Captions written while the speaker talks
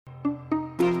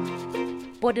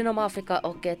Podden om Afrika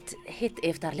och ett hett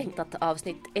efterlängtat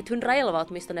avsnitt 111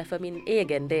 åtminstone för min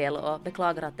egen del, och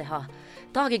beklagar att det har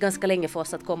tagit ganska länge för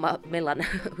oss att komma mellan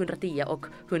 110 och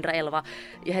 111.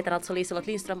 Jag heter alltså Liselott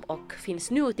Lindström och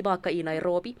finns nu tillbaka i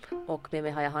Nairobi, och med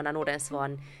mig har jag Hanna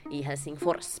Nordensvan i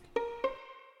Helsingfors.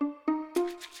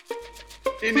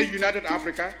 In the United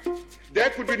Africa, there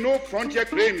could be no frontier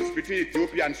claims between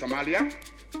Ethiopia and Somalia,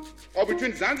 or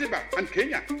between Zanzibar and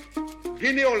Kenya,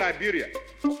 Guinea or Liberia.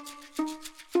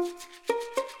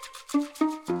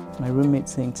 My roommate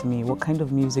saying to me, "What kind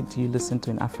of music do you listen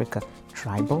to in Africa?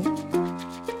 Tribal?"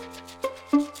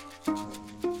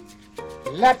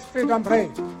 Let freedom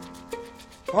reign.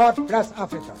 God bless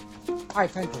Africa. I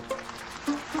thank you.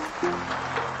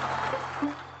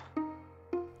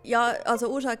 Ja, alltså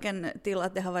orsaken till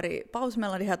att det har varit paus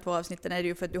mellan de här två avsnitten är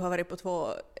ju för att du har varit på två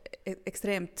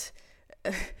extremt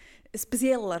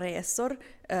speciella resor.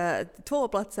 Två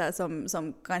platser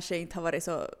som kanske inte har varit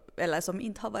så, eller som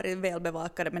inte har varit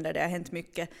välbevakade, men där det har hänt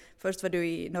mycket. Först var du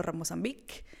i norra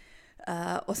Mosambik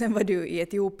och sen var du i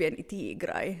Etiopien i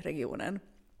Tigray-regionen.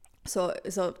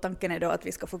 Så tanken är då att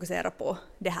vi ska fokusera på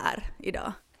det här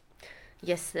idag.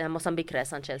 Yes,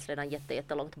 Mosambikresan känns redan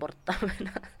jättelångt borta,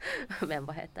 men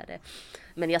vad heter det?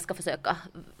 Men jag ska försöka,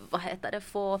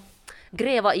 få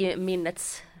gräva i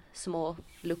minnets små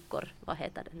luckor, vad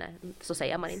heter det? Nej, så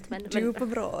säger man inte. Men Djupa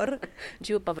vrår.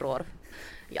 Djupa vrår,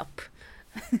 japp.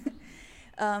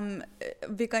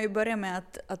 Vi kan ju börja med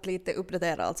att lite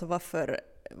uppdatera, alltså varför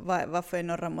är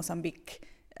norra Mosambik,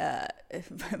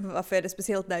 varför är det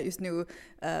speciellt där just nu?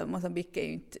 Mosambik är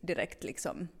ju inte direkt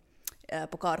liksom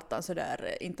på kartan så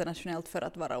där internationellt för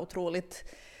att vara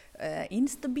otroligt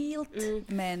instabilt,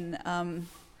 men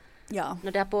ja.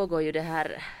 Där pågår ju det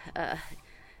här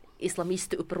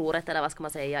islamistupproret, eller vad ska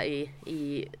man säga,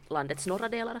 i landets norra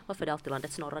delar. Varför är det alltid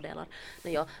landets norra delar?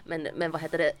 Ja, men vad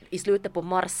heter det? I slutet på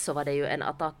mars så var det ju en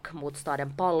attack mot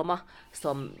staden Palma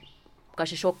som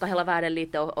kanske chockade hela världen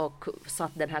lite och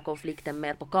satt den här konflikten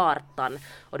mer på kartan.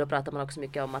 Och då pratar man också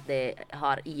mycket om att det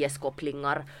har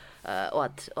IS-kopplingar och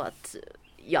att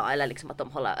ja, eller liksom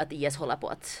att IS håller på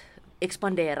att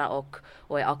expandera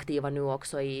och är aktiva nu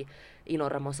också i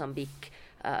norra Mosambik.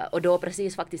 Och då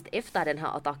precis faktiskt efter den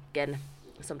här attacken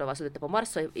som då var slutet på mars,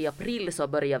 så i april så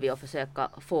började vi att försöka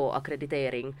få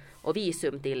akkreditering och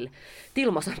visum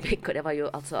till Mosambik, och det var ju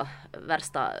alltså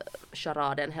värsta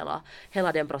charaden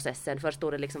hela den processen. Först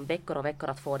tog det liksom veckor och veckor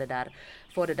att få det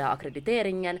där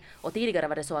akkrediteringen, och tidigare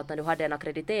var det så att när du hade en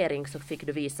akkreditering så fick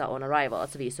du visa on arrival,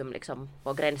 alltså visum liksom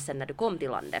på gränsen när du kom till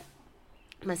landet.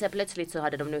 Men sen plötsligt så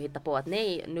hade de nu hittat på att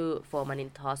nej, nu får man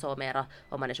inte ha så mera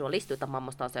om man är journalist, utan man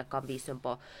måste ansöka om visum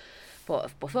på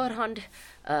förhand.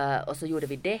 Och så gjorde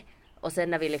vi det. Och sen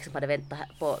när vi liksom hade väntat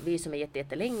på visum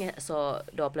jättelänge, så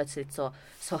då plötsligt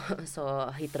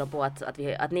så hittade de på att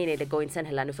nej, det går inte sen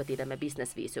heller nu för tiden med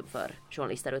businessvisum för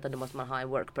journalister, utan då måste man ha en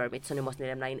work permit, så nu måste ni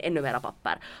lämna in ännu mera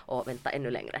papper och vänta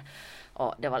ännu längre.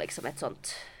 Och det var liksom ett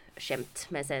sånt skämt.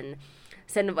 Men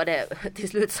sen var det till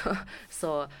slut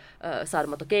så sa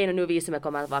de att okej, nu visumet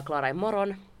kommer att vara klara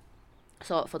imorgon.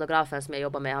 Så fotografen som jag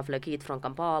jobbar med, han flög hit från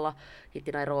Kampala hit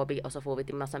till Nairobi, och så får vi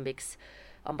till Mosambiks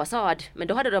ambassad. Men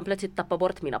då hade de plötsligt tappat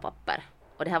bort mina papper.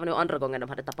 Och det här var nu andra gången de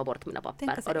hade tappat bort mina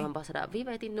papper. Och då var bara sådär, vi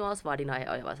vet inte nu alls vad dina är.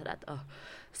 Och jag var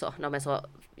sådär men så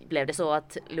blev det så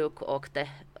att Luke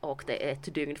åkte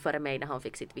ett dygn före mig när han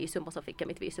fick sitt visum, och så fick jag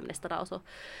mitt visum nästa dag. Och så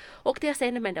åkte jag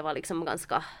sen, men det var liksom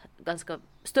ganska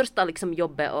största liksom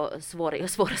jobbet och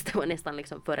svåraste var nästan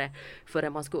liksom före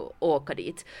man skulle åka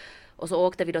dit. Och så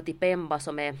åkte vi då till Pemba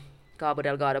som är Cabo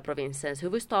Delgado-provinsens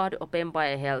huvudstad, och Pemba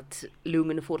är helt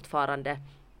lugn fortfarande,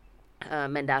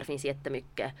 men där finns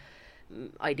jättemycket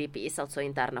IDPs, alltså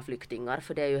interna flyktingar,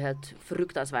 för det är ju helt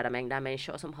fruktansvärda mängder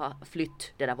människor som har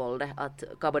flytt det där våldet. Att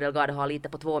Cabo Delgado har lite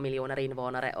på 2 miljoner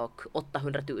invånare och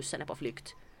 800 000 är på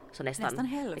flykt. Så nästan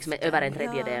hälften, liksom över en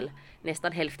tredjedel,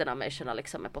 nästan hälften av människorna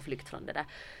liksom är på flykt från det där.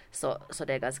 Så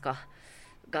det är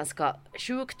ganska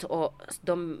sjukt, och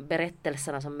de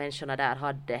berättelserna som människorna där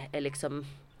hade är liksom,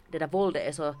 det där våldet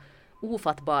är så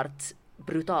ofattbart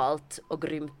brutalt och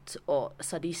grymt och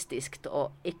sadistiskt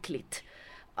och äckligt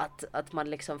att man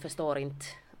liksom förstår inte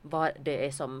vad det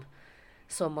är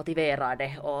som motiverar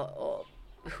det och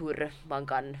hur man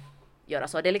kan göra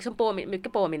så. Det är liksom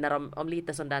mycket påminner om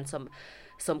lite sådant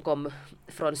som kom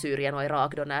från Syrien och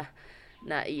Irak då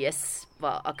när IS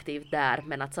var aktivt där,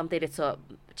 men att samtidigt så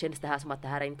känns det här som att det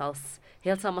här är inte alls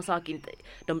helt samma sak.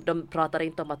 De pratar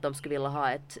inte om att de skulle vilja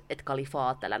ha ett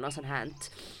kalifat eller något sånt här,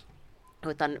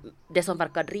 utan det som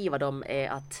verkar driva dem är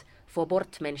att få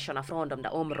bort människorna från de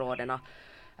där områdena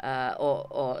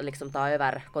och liksom ta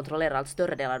över, kontrollera allt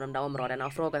större delar av de där områdena.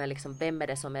 Och frågan är liksom vem är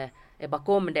det som är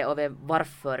bakom det och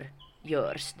varför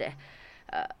görs det?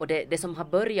 Och det som har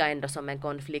börjat ändå som en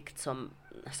konflikt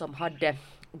som hade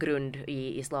grund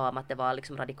i islam, att det var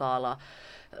liksom radikala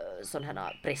sådana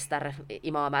här präster,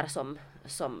 imamer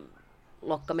som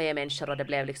lockade med människor och det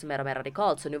blev liksom mer och mer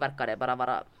radikalt, så nu verkar det bara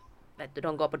vara, vet du,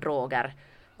 de går på droger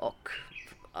och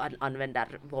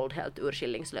använder våld helt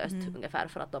urskillningslöst ungefär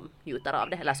för att de njuter av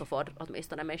det, eller så får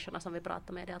åtminstone människorna som vi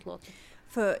pratar med det att låta.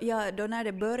 För ja, då när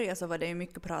det började så var det ju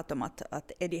mycket prat om att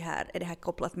är det här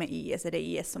kopplat med IS, är det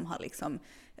IS som har liksom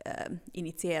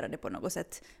initierat det på något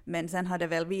sätt, men sen har det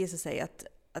väl visat sig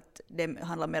att det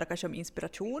handlar mer kanske om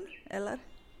inspiration, eller?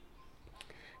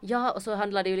 Ja, och så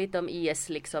handlar det ju lite om IS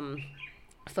liksom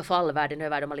förfall världen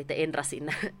över. De har lite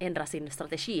ändra sin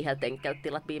strategi helt enkelt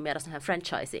till att bli mer sån här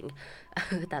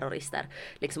franchising-terrorister.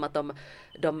 Liksom att de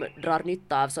drar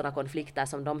nytta av sådana konflikter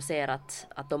som de ser att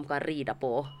de kan rida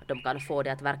på. De kan få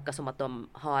det att verka som att de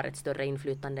har ett större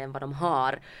inflytande än vad de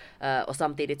har. Och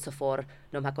samtidigt så får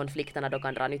de här konflikterna, de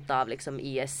kan dra nytta av liksom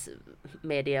IS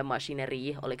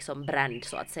mediemaskineri och liksom brand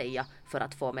så att säga, för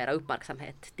att få mera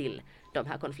uppmärksamhet till de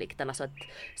här konflikterna, så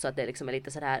att det liksom är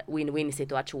lite sådär win-win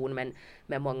situation, men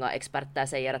många experter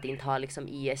säger att inte har liksom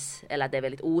IS, eller att det är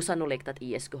väldigt osannolikt att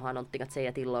IS skulle ha någonting att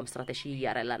säga till om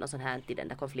strategier eller något sånt här till den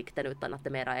där konflikten, utan att det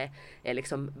mera är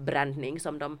liksom brandning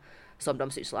som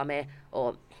de sysslar med,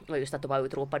 och just att de har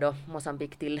utropat då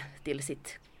Mozambique till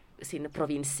sin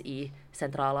provins i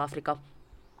Centralafrika,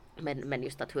 men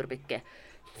just att hur mycket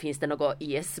finns det något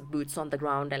IS boots on the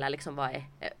ground, eller liksom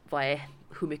vad är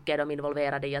hur mycket är de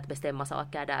involverade i att bestämma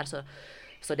saker där,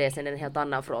 så det är sen en helt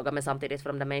annan fråga, men samtidigt för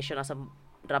de där människorna som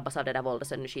drabbas av det där våldet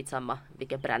så är det skitsamma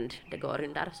vilken brand det går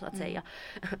under så att säga.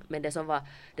 Men det som var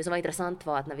intressant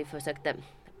var att när vi försökte,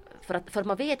 för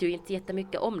man vet ju inte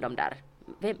jättemycket om dem där,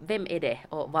 vem är det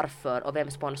och varför och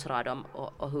vem sponsrar dem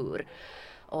och hur.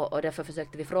 Och därför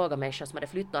försökte vi fråga människor som hade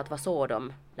flyttat, vad såg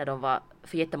de när de var,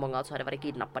 för jättemånga alltså hade varit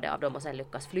kidnappade av dem och sen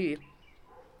lyckas fly.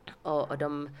 Och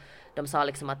de sa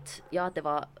liksom att ja, det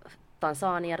var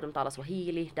tanzanier, de talade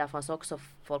swahili, där fanns också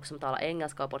folk som talade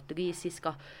engelska och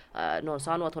portugisiska. Någon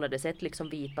sa nog att hon hade sett liksom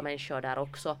vita människor där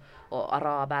också, och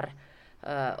araber,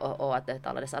 och att det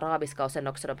talades arabiska, och sen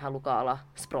också de här lokala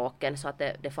språken, så att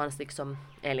det fanns liksom,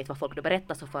 enligt vad folk då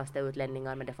berättade så fanns det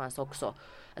utlänningar, men det fanns också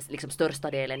liksom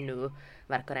största delen nu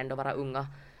verkar ändå vara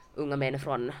unga män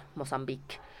från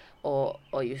Mozambique.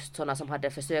 Och just sådana som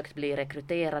hade försökt bli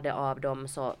rekryterade av dem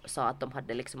så sa att de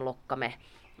hade liksom lockat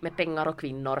med pengar och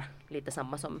kvinnor, lite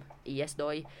samma som IS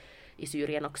då i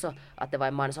Syrien också, att det var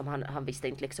en man som han visste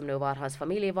inte liksom nu var hans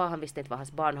familj var, han visste inte var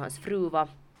hans barn och hans fru var,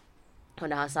 och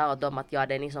när han sa åt dem att ja,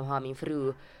 det är ni som har min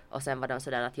fru, och sen var de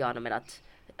sådär att ja, men att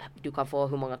du kan få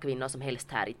hur många kvinnor som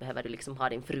helst här, inte behöver du liksom ha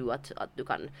din fru, att du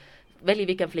kan välja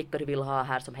vilken flicka du vill ha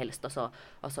här som helst, och så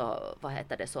vad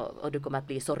heter det, så, och du kommer att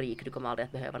bli så rik, du kommer aldrig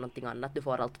att behöva någonting annat, du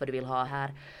får allt vad du vill ha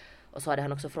här. Och så hade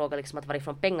han också frågat liksom att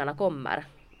varifrån pengarna kommer,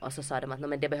 och så sa de att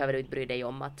men det behöver du inte bry dig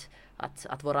om,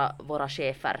 att våra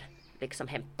chefer liksom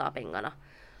hämtar pengarna.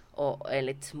 Och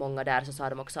enligt många där så sa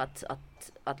de också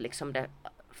att liksom det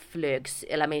flögs,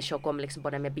 eller människor kom liksom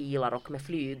både med bilar och med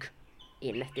flyg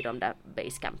in till de där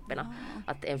basecamperna.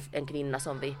 Att en kvinna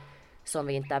som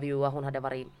vi intervjuade, hon hade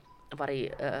varit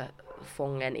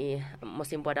fången i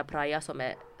Mocimboa da Praia som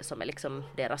är liksom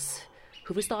deras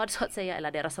huvudstad så att säga,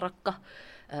 eller deras Raqqa,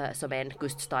 som är en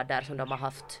kuststad där som de har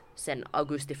haft sen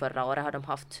augusti förra året, har de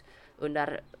haft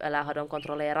har de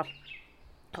kontrollerat.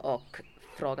 Och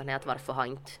frågan är att varför har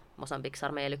inte Mozambiques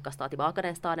armé lyckats ta tillbaka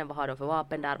den staden, vad har de för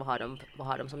vapen där, vad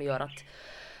har de som gör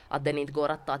att den inte går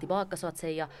att ta tillbaka så att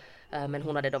säga. Men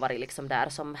hon hade då varit liksom där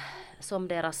som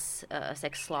deras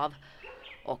sexslav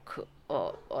och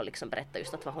liksom berättade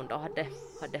just att vad hon då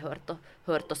hade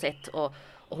hört och sett, och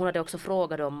hon hade också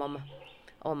frågat dem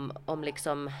om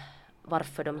liksom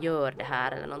varför de gör det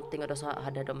här eller någonting, och då så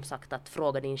hade de sagt att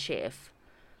fråga din chef,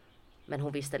 men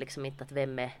hon visste liksom inte att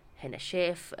vem är hennes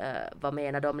chef. Vad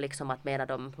menar de liksom, att menar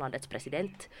de landets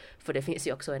president, för det finns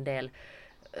ju också en del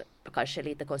kanske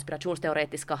lite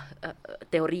konspirationsteoretiska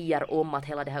teorier om att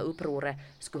hela det här upproret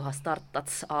skulle ha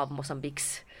startats av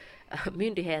Mozambiques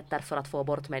myndigheter för att få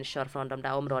bort människor från de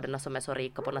där områdena som är så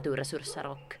rika på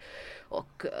naturresurser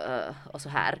och så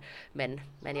här. Men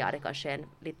ja, det kanske är en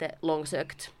lite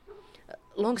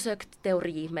långsökt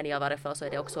teori, men i varje fall så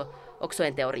är det också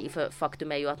en teori, för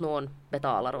faktum är ju att någon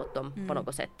betalar åt dem på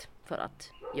något sätt för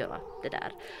att göra det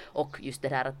där. Och just det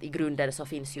där att i grunden så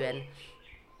finns ju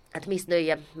ett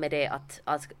missnöje med det att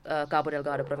Cabo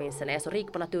Delgado-provinsen är så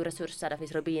rik på naturresurser, det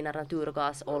finns rubiner,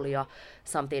 naturgas, olja,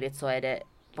 samtidigt så är det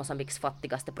Mosambiks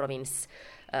fattigaste provins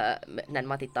när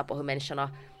man tittar på hur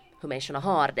människorna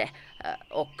har det.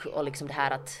 Och liksom det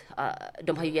här att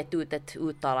de har ju gett ut ett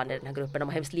uttalande, den här gruppen, de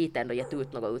har hemskt lite ändå gett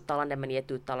ut något uttalande, men i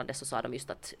ett uttalande så sa de just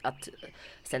att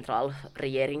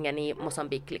centralregeringen i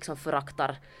Mosambik liksom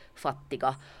föraktar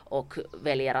fattiga och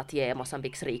väljer att ge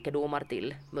Mosambiks rikedomar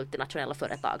till multinationella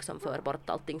företag som för bort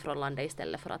allting från landet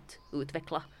istället för att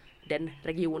utveckla den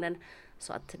regionen.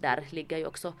 Så att där ligger ju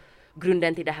också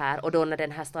grunden till det här. Och då när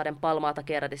den här staden Palma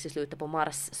attackerades i slutet på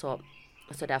mars så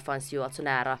där fanns ju alltså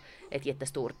nära ett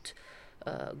jättestort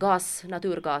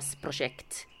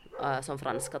naturgasprojekt som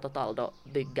franska Total då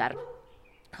bygger.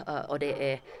 Och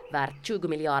det är värt 20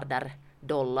 miljarder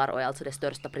dollar och är alltså det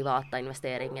största privata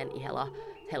investeringen i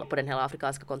på den hela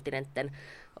afrikanska kontinenten.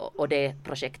 Och det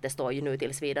projektet står ju nu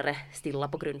tills vidare stilla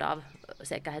på grund av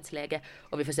säkerhetsläge.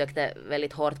 Och vi försökte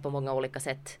väldigt hårt på många olika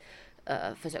sätt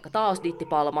försöka ta oss dit till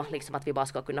Palma, liksom att vi bara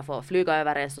ska kunna få flyga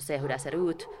över ens och se hur det ser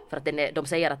ut. För att de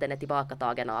säger att den är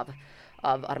tillbakatagen av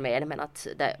armén, men att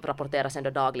det rapporteras ändå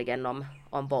dagligen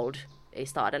om våld i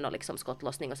staden och liksom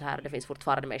skottlossning och så här. Det finns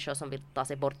fortfarande människor som vill ta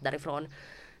sig bort därifrån.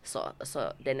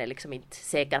 Så den är liksom inte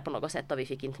säker på något sätt och vi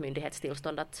fick inte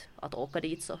myndighetstillstånd att åka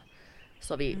dit.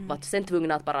 Så vi var sen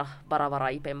tvungna att bara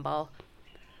vara i Pemba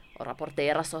och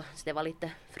rapportera. Så det var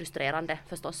lite frustrerande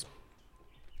förstås.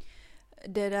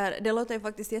 Det låter ju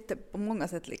faktiskt på många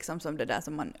sätt liksom som det där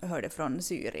som man hörde från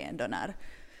Syrien då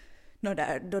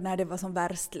när det var som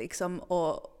värst liksom,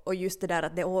 och just det där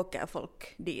att det åker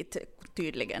folk dit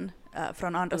tydligen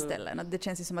från andra ställen. Att det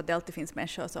känns ju som att det alltid finns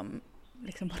människor som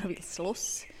liksom bara vill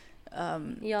slåss.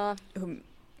 Ja.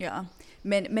 Ja.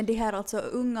 Men de här alltså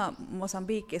unga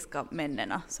mosambikiska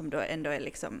männen som då ändå är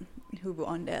liksom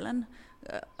huvudandelen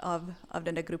av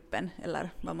den där gruppen, eller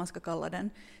vad man ska kalla den.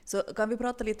 Så kan vi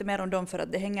prata lite mer om dem, för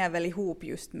att det hänger väl ihop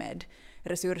just med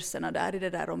resurserna där i det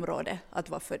där området, att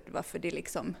varför de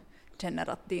liksom känner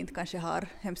att de inte kanske har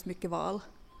hemskt mycket val.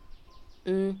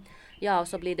 Ja, och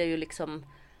så blir det ju liksom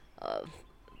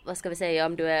vad ska vi säga,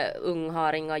 om du är ung,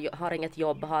 har inget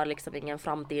jobb, har liksom ingen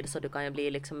framtid, så du kan ju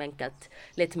bli liksom enkelt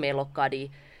lätt medlockad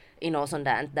i något sånt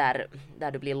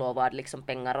där du blir lovad liksom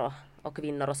pengar och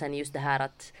kvinnor. Och sen just det här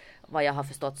att vad jag har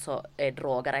förstått så är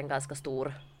droger en ganska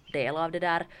stor del av det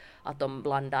där, att de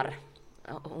blandar.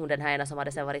 Hon den här ena som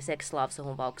hade sen varit sexslav, så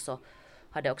hon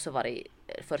hade också varit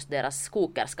först deras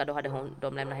kokerska, då hade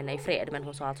de lämnat henne i fred, men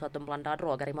hon sa alltså att de blandar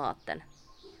droger i maten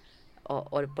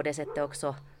och på det sättet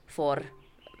också får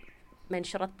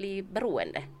människor att bli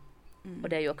beroende. Och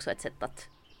det är ju också ett sätt att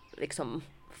liksom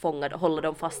hålla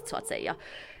dem fast så att säga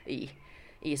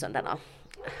i sådana,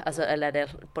 alltså, eller det är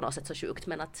på något sätt så sjukt,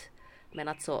 men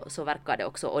att så verkar det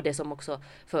också. Och det som också,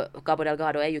 för Cabo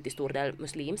Delgado är ju till stor del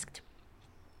muslimskt,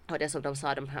 och det som de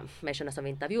sa, de här människorna som vi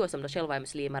intervjuade som då själva är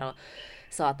muslimer, och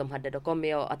sa att de hade då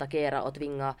kommit och attackera och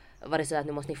tvinga, var det så att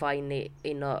nu måste ni få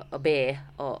in och be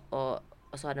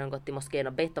och så hade de gått till moskén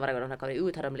och bett, och varje gång de hade kommit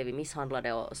ut hade de blivit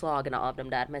misshandlade och slagna av dem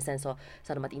där. Men sen så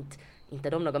sa de att inte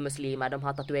de några muslimer, de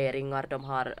har tatueringar,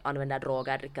 de använder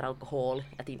droger, dricker alkohol,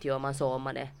 att inte gör man så om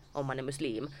man är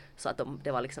muslim. Så att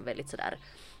det var liksom väldigt sådär,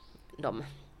 de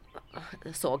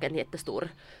såg en jättestor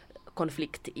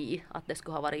konflikt i att det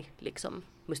skulle ha varit liksom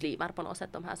muslimer på något sätt,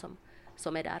 de här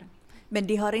som är där. Men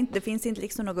det finns inte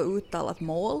liksom något uttalat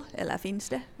mål, eller finns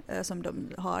det, som de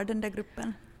har, den där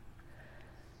gruppen?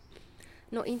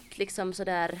 Inte liksom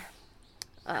sådär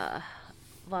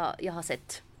vad jag har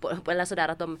sett eller sådär,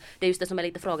 att det är just det som är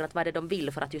lite frågan, att vad är det de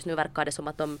vill, för att just nu verkar det som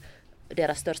att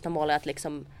deras största mål är att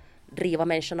liksom driva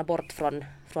människorna bort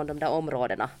från de där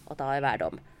områdena och ta över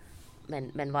dem.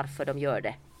 Men varför de gör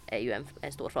det är ju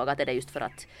en stor fråga. Att är det just för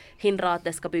att hindra att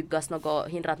det ska byggas något,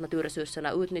 hindra att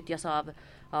naturresurserna utnyttjas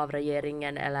av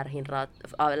regeringen,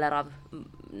 eller av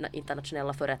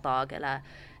internationella företag,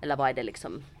 eller vad är det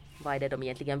liksom, vad är det de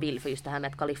egentligen vill? För just det här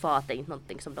med att kalifat är inte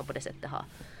någonting som de på det sättet har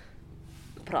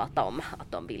pratat om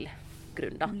att de vill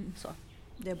grunda. Så.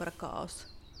 Det är bara kaos.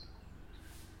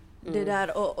 Det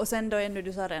där, och sen då ännu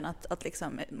du sa redan att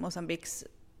liksom Mosambiks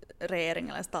regering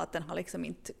eller staten har liksom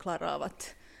inte klarat av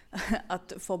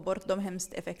att få bort dem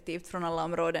hemskt effektivt från alla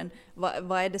områden.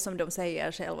 Vad är det som de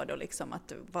säger själva då liksom,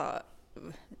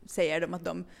 säger de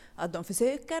att de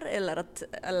försöker,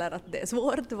 eller att det är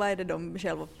svårt? Vad är det de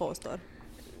själva påstår?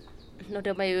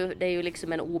 Det är ju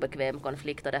liksom en obekväm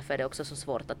konflikt, och därför är det också så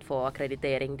svårt att få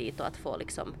akkreditering dit och att få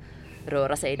liksom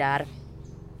röra sig där.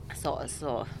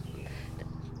 Så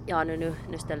ja, nu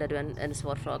ställer du en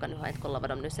svår fråga. Nu har jag inte kollat vad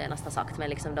de nu senast har sagt, men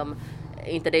liksom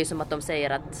inte det är ju som att de säger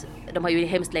att de har ju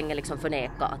hemskt länge liksom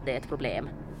förnekat att det är ett problem,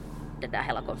 den där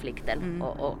hela konflikten.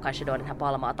 Och kanske då den här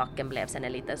Palma-attacken blev sen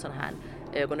en liten sån här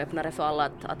ögonöppnare för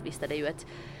alla, att visst är det ju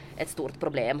ett stort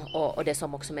problem. Och det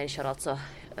som också människor alltså,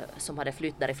 som hade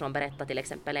flytt därifrån berättar, till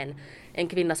exempel en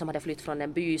kvinna som hade flytt från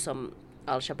en by som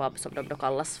Al-Shabaab, som de då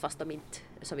kallas, fast de inte,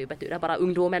 som ju betyder bara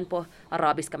ungdomen på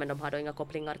arabiska, men de har då inga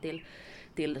kopplingar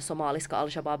till somaliska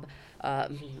Al-Shabaab.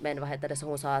 Men vad heter det, så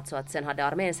hon sa att sen hade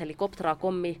arméns helikoptrar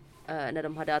kommit när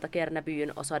de hade attackerat den här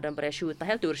byn, och så hade de börjat skjuta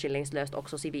helt urskillningslöst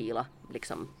också civila,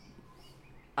 liksom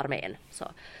armén.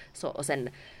 Så, och sen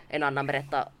en annan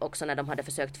berättade också när de hade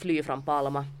försökt fly från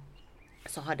Palma,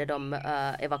 så hade de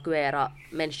evakuerat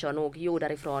människor nog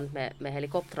därifrån med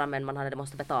helikoptrar, men man hade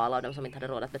måste betala, och de som inte hade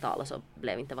råd att betala så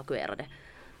blev inte evakuerade.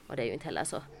 Och det är ju inte heller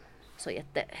så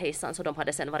jättehejsan, så de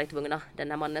hade sen varit tvungna, den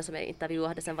här mannen som jag intervjuade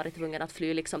hade sen varit tvungen att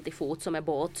fly liksom till fot som en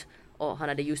båt, och han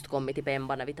hade just kommit till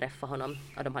Pemba när vi träffade honom,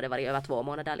 och de hade varit över 2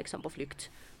 månader liksom på flykt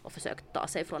och försökt ta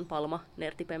sig från Palma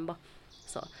ner till Pemba.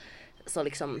 Så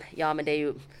liksom, ja, men det är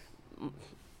ju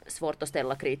svårt att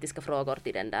ställa kritiska frågor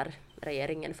till den där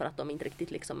regeringen, för att de inte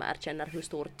riktigt liksom erkänner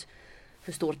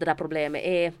hur stort det där problemet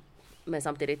är. Men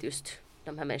samtidigt just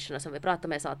de här människorna som vi pratar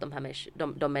med sa att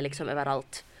de är liksom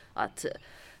överallt, att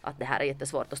det här är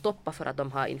jättesvårt att stoppa, för att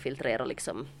de har infiltrerat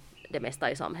liksom det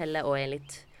mesta i samhället, och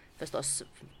enligt förstås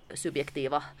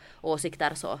subjektiva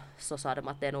åsikter så sa de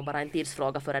att det är nog bara en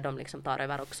tidsfråga före de liksom tar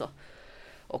över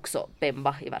också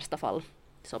Pemba i värsta fall,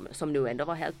 som nu ändå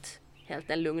var helt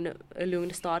en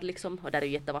lugn stad liksom, och där är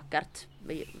ju jättevackert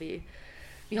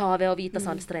vid havet och vita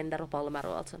sandstränder och palmer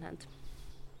och allt sånt här.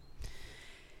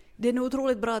 Det är nog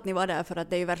otroligt bra att ni var där, för att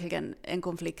det är ju verkligen en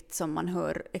konflikt som man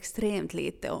hör extremt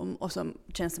lite om, och som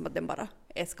känns som att den bara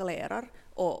eskalerar,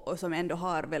 och som ändå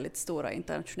har väldigt stora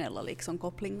internationella liksom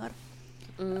kopplingar.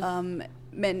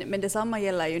 Men detsamma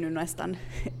gäller ju nu nästan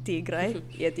Tigray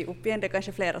i Etiopien. Det är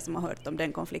kanske flera som har hört om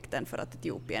den konflikten, för att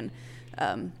Etiopien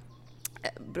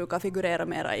brukar figurera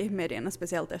mera i medierna,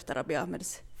 speciellt efter Abiy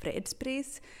Ahmeds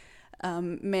fredspris.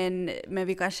 Men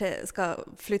vi kanske ska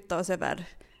flytta oss över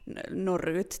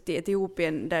norrut till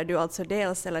Etiopien, där du alltså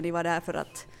dels, eller ni var där för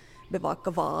att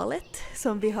bevaka valet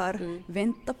som vi har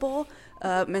väntat på,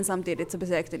 men samtidigt så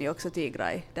besökte ni också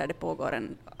Tigray, där det pågår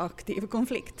en aktiv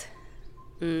konflikt.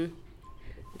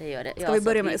 Det gör det.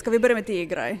 Ska vi börja med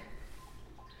Tigray?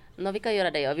 Vi kan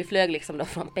göra det, ja. Vi flög liksom då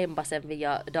från Pemba sen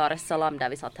via Dar es Salaam, där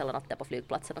vi satt hela natten på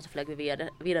flygplatsen, och så flög vi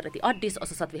vidare till Addis, och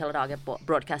så satt vi hela dagen på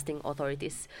Broadcasting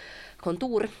Authorities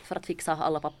kontor för att fixa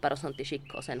alla papper och sånt i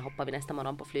skick, och sen hoppade vi nästa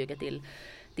morgon på flyget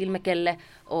till Mekelle,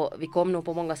 och vi kom nog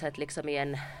på många sätt liksom i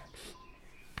en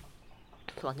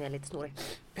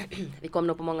vi kom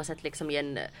nog på många sätt liksom i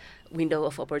en window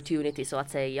of opportunity, så att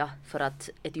säga, för att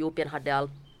Etiopien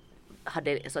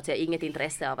hade så att säga inget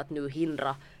intresse av att nu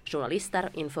hindra journalister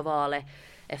inför valet,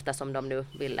 eftersom de nu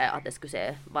ville att det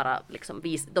skulle vara liksom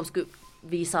de skulle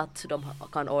visa att de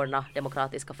kan ordna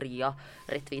demokratiska, fria,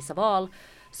 rättvisa val.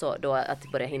 Så då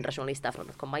att börja hindra journalister från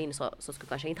att komma in så skulle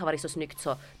kanske inte ha varit så snyggt. Så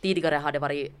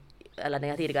när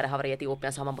jag tidigare har varit i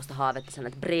Etiopien, så har man måste ha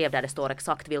ett brev där det står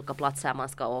exakt vilka platser man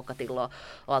ska åka till och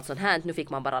allt sånt här. Nu fick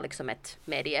man bara liksom ett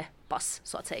mediepass,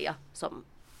 så att säga,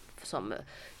 som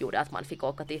gjorde att man fick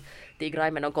åka till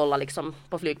Tigray, men de kollade liksom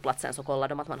på flygplatsen, så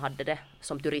kollade de att man hade det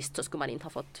som turist, så skulle man inte ha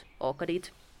fått åka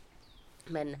dit.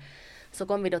 Men så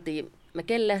kom vi då till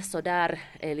Mekelle, så där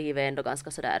är livet ändå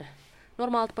ganska sådär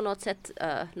normalt på något sätt.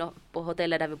 På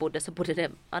hotellet där vi bodde så bodde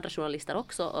det andra journalister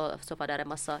också, och så var där en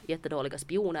massa jättedåliga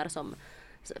spioner som,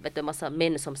 vet du, en massa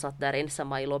män som satt där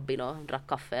ensamma i lobbyn och drack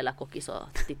kaffe eller kokis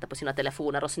och tittade på sina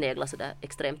telefoner och sneglade sådär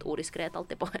extremt odiskret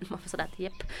alltid på en. Man var sådär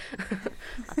jepp.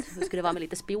 Hur skulle det vara med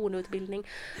lite spionutbildning?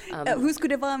 Hur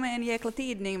skulle det vara med en jäkla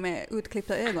tidning med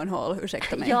utklippta ögonhål?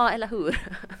 Ursäkta mig. Ja, eller hur?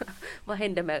 Vad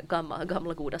hände med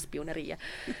gamla goda spionerier?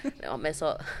 Ja,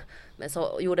 men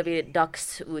så gjorde vi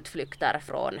dagsutflykter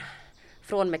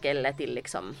från Mekelle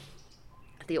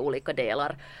till olika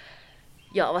delar.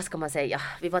 Ja, vad ska man säga?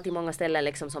 Vi var till många ställen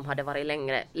liksom som hade varit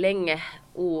länge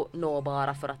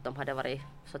onåbara, för att de hade varit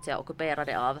så att säga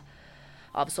ockuperade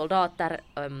av soldater,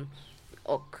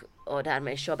 och där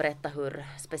människor berättade hur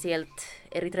speciellt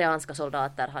eritreanska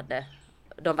soldater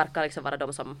de verkar liksom vara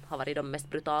de som har varit de mest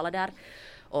brutala där,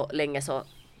 och länge så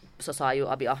sa ju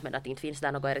Abiy Ahmed att det inte finns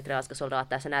där några eritreanska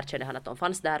soldater. Sen erkände han att de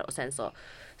fanns där, och sen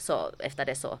så efter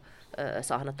det så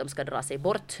sa han att de ska dra sig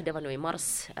bort. Det var nu i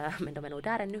mars, men de är nog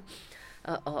där ännu.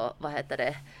 Och vad heter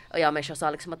det? Och ja, människor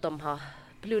sa liksom att de har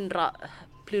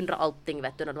plundrat allting,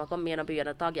 vet du, när de har kommit genom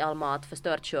byn, tagit all mat,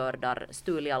 förstört kördar,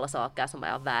 stulit alla saker som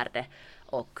är av värde,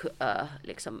 och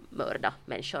liksom mörda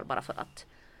människor bara för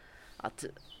att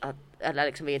eller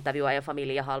liksom vi intervjuade en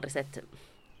familj, jag har aldrig sett,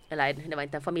 eller det var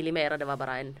inte en familj mer, det var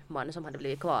bara en man som hade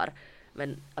blivit kvar.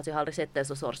 Men alltså jag har aldrig sett en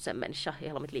så sorgsen människa i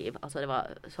hela mitt liv. Alltså det var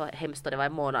så hemskt, och det var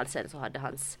en månad sedan så hade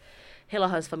hans hela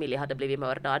hans familj hade blivit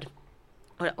mördad.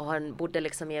 Och han bodde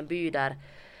liksom i en by där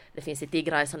det finns i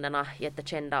Tigray sådana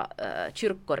jättekända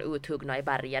kyrkor uthuggna i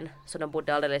bergen. Så de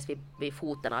bodde alldeles vid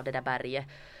foten av det där berget.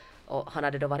 Och han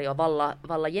hade då varit och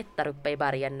valla jättar uppe i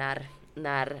bergen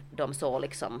när de såg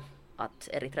liksom att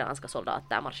eritreanska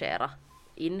soldater marschera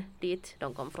in dit.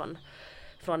 De kom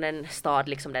från en stad,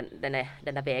 liksom den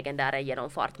där vägen där är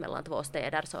genomfart mellan två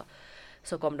städer.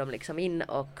 Så kom de liksom in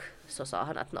och så sa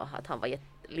han att han var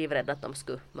livrädd att de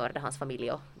skulle mörda hans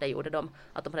familj, och det gjorde de.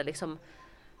 Att de hade liksom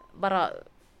bara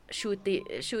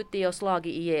skjutit och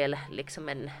slagit ihjäl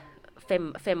liksom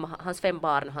hans 5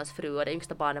 barn och hans fru, och det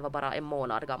yngsta barnet var bara 1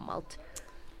 månad gammalt.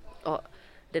 Och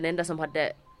den enda som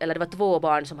hade, eller det var 2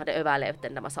 barn som hade överlevt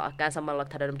den där massakern.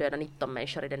 Sammanlagt hade de dödat 19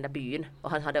 människor i den där byn.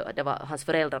 Och det var hans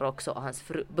föräldrar också och hans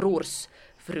brors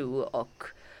fru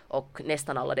och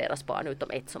nästan alla deras barn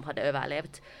utom ett som hade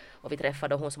överlevt. Och vi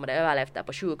träffade hon som hade överlevt där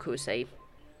på sjukhuset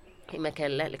i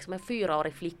Mekelle, liksom en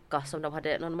 4-årig flicka som de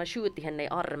hade skjutit henne i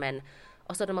armen,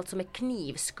 och så hade de alltså med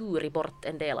kniv skurit bort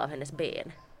en del av hennes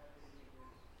ben.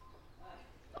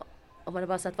 Och man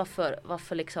bara så att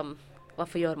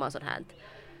varför gör man sånt här?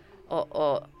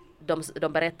 Och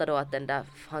de berättade då att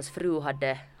hans fru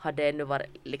hade ännu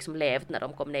liksom levt när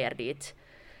de kom ner dit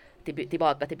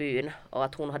tillbaka till byn, och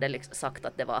att hon hade liksom sagt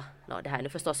att det här är nu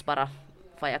förstås bara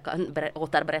vad jag kan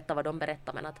återberätta vad de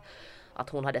berättar, men att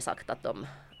hon hade sagt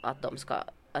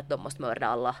att de måste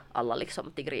mörda alla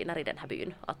liksom tigriner i den här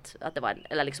byn, att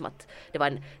det var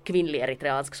en kvinnlig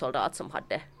eritreansk soldat som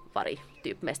hade varit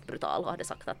typ mest brutal och hade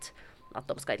sagt att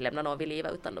de ska inte lämna någon vid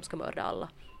livet utan de ska mörda alla.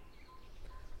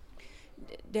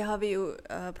 Det har vi ju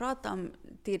pratat om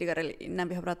tidigare när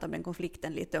vi har pratat om den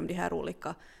konflikten, lite om de här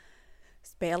olika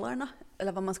spelarna,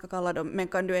 eller vad man ska kalla dem. Men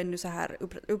kan du ännu så här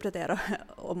uppdatera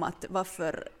om att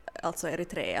varför är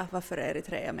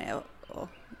Eritrea med och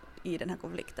i den här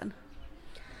konflikten?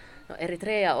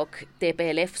 Eritrea och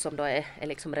TPLF som då är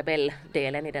liksom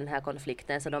rebeldelen i den här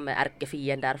konflikten, så de är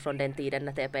ärkefiender från den tiden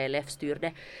när TPLF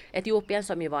styrde Etiopien,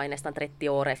 som ju var i nästan 30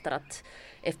 år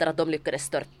efter att de lyckades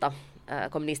störta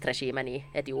kommunistregimen i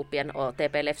Etiopien, och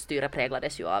TPLF-styre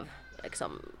präglades ju av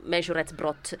liksom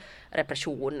människorättsbrott,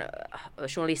 repression,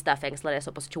 journalister fängslades,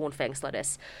 opposition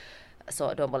fängslades,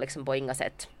 så de var liksom på inga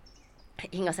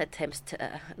sätt hemskt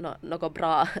något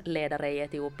bra ledare i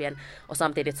Etiopien, och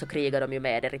samtidigt så krigar de ju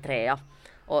med Eritrea,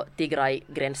 och Tigray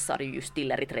gränsar ju just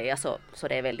till Eritrea, så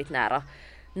det är väldigt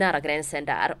nära gränsen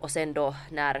där. Och sen då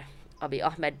när Abiy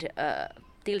Ahmed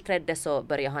tillträdde så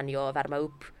började han ju värma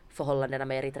upp förhållandena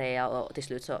med Eritrea, och till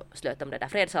slut så slöt de det där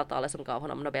fredsavtalet som gav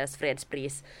honom Nobels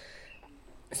fredspris.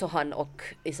 Så han och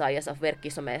Isaias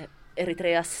Afwerki som är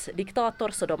Eritreas diktator,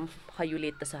 så de har ju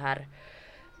lite så här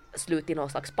slutit någon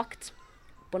slags pakt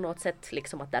på något sätt,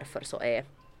 liksom att därför så är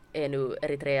nu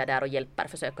Eritrea där och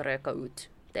försöker röka ut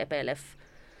TPLF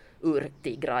ur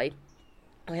Tigray.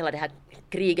 Och hela det här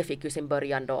kriget fick ju sin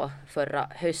början då förra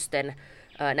hösten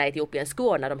när Etiopien skulle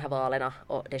ordna de här valen,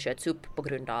 och det sköts upp på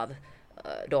grund av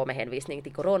då med hänvisning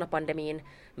till coronapandemin.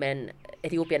 Men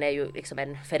Etiopien är ju liksom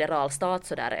en federal stat,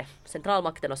 så där är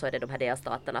centralmakten och så är det de här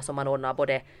delstaterna som man ordnar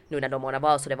både, nu när de ordnar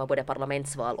val så det var både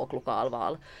parlamentsval och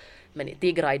lokalval. Men i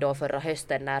Tigray då förra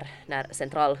hösten när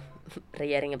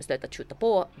centralregeringen beslöt att skjuta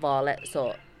på valet,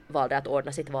 så valde att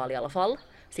ordna sitt val i alla fall,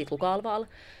 sitt lokalval.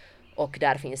 Och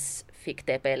där fick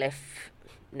TPLF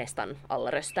nästan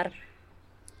alla röster.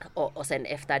 Och sen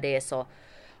efter det så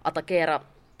attackera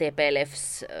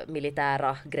TPLFs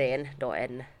militära gren då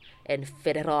en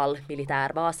federal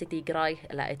militärbas i Tigray,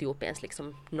 eller Etiopiens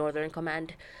liksom Northern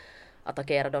Command,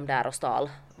 attackerade dem där och stal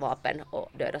vapen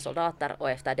och döda soldater,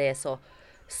 och efter det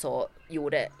så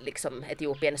gjorde liksom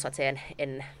Etiopien så att säga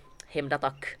en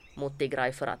hämndattack mot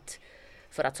Tigray för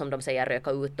att som de säger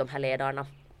röka ut de här ledarna,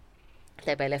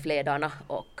 TPLF-ledarna,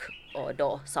 och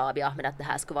då sa Abiy Ahmed att det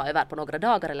här skulle vara över på några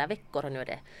dagar eller veckor, och nu är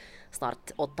det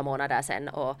snart 8 månader sedan,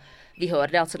 och vi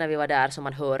hörde alltså när vi var där, så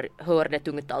man hörde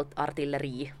tungt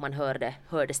artilleri, man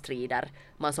hörde strider,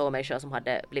 man såg människor som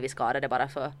hade blivit skadade bara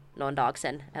för någon dag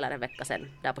sedan eller en vecka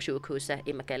sedan där på sjukhuset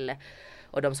i Mekelle,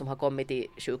 och de som har kommit till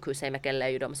sjukhuset i Mekelle är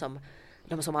ju de som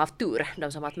har haft tur,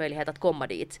 de som har haft möjlighet att komma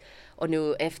dit. Och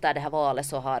nu efter det här valet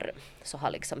så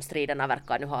har liksom striderna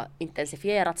verkar nu ha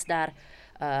intensifierats där.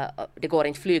 Det går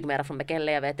inte flyg mera från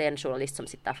Mekelle. Jag vet en journalist som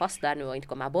sitter fast där nu och inte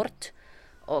kommer bort.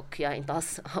 Och jag är inte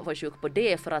alls avundsjuk på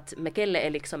det, för att Mekelle är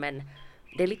liksom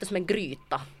det är lite som en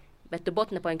gryta. Vet du,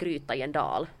 botten på en gryta i en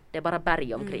dal. Det är bara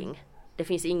berg omkring. Det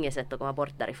finns inget sätt att komma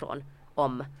bort därifrån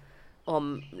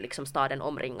om liksom staden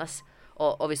omringas.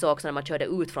 Och vi såg också när man körde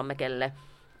ut från Mekelle,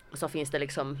 så finns det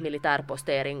liksom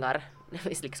militärposteringar. Det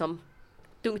finns liksom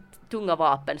tunga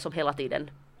vapen som hela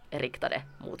tiden är riktade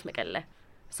mot Mekelle.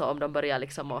 Så om de börjar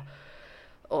liksom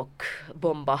och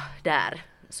bomba där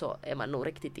så är man nog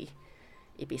riktigt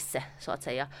i pisse så att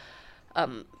säga.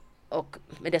 Och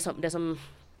men det som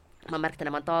man märkte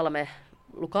när man talade med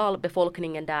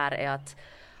lokalbefolkningen där är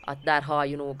att där har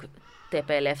ju nog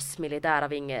TPLFs militära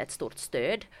vinge ett stort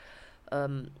stöd.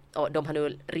 Och de har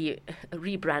nu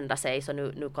rebrandat sig, så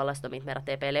nu kallas de inte mera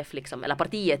TPLF liksom, eller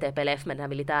partiet TPLF, men den här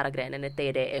militära grenen är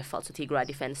TDF, alltså Tigray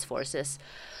Defense Forces.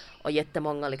 Och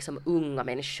jättemånga liksom unga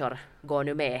människor går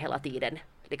nu med hela tiden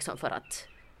liksom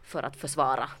för att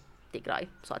försvara Tigray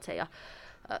så att säga.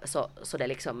 Så det är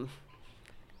liksom,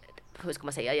 hur ska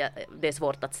man säga, det är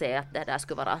svårt att se att det där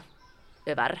skulle vara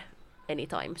över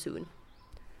anytime soon.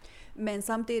 Men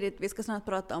samtidigt, vi ska snart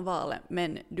prata om valet,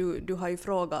 men du har ju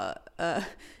frågat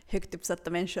högt uppsatta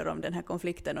människor om den här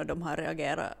konflikten och de har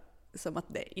reagerat som att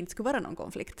det inte skulle vara någon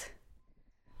konflikt.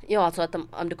 Ja, alltså att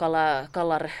om du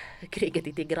kallar kriget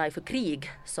i Tigray för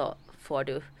krig så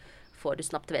får du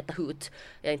snabbt veta hut.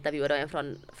 Jag intervjuade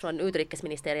en från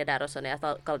utrikesministeriet där och så när jag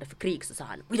kallade det för krig så sa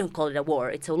han "We don't call it a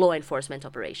war, it's a law enforcement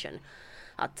operation."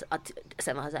 Att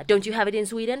sen var han så här, "Don't you have it in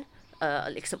Sweden?"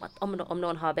 Liksom att om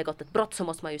någon har begått ett brott så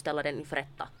måste man ju ställa den inför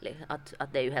rätta.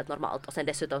 Att det är ju helt normalt. Och sen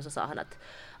dessutom så sa han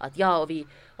att ja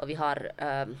och vi har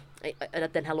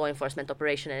att den här law enforcement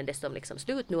operationen är dessutom liksom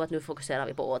slut nu, att nu fokuserar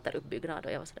vi på återuppbyggnad.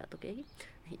 Och jag var sådär att okej,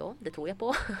 ja det tror jag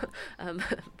på.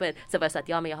 Men så var jag så att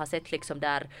ja, men jag har sett liksom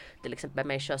där till exempel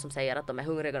människor som säger att de är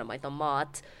hungriga och de har inte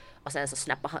mat. Och sen så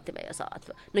snappade han till mig och sa att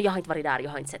jag har inte varit där,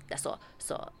 jag har inte sett det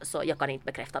så jag kan inte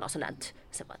bekräfta något sådant.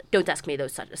 Så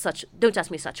don't ask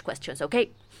me such questions, okay?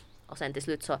 Och sen till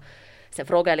slut så sen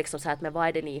frågade jag liksom så här att men vad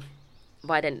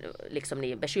är det liksom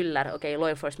ni beskyller, okej, law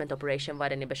enforcement operation, vad är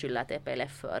det ni beskyller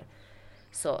TPLF för?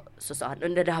 Så sa han,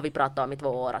 det har vi pratat om i 2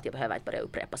 år, att jag behöver inte börja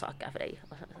upprepa saker för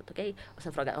dig. Och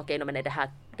sen frågade jag, men är det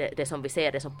här det som vi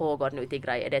ser, det som pågår nu i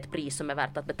Tigray, är det ett pris som är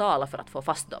värt att betala för att få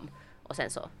fast dem? Och sen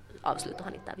så avslutar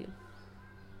han intervjun.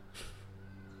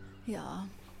 Ja.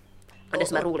 Och det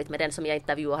som är roligt med den som jag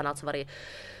intervjuade, han har alltså varit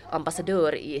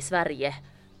ambassadör i Sverige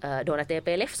då när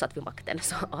TPLF satt vid makten.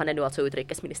 Så han är nu alltså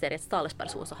utrikesministeriets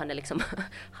talesperson, så han är liksom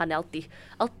han är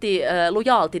alltid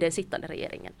lojal till den sittande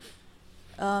regeringen.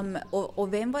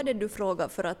 Och vem var det du frågade,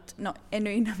 för att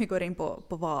ännu innan vi går in på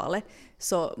valet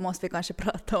så måste vi kanske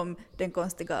prata om den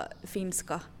konstiga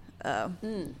finska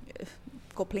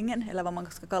kopplingen, eller vad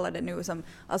man ska kalla det nu, som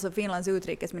alltså Finlands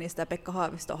utrikesminister Pekka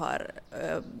Haavisto har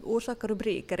orsakat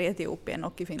rubriker i Etiopien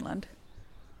och i Finland.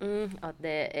 Att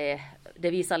det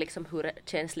visar liksom hur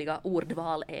känsliga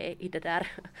ordval är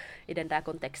i den där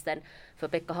kontexten. För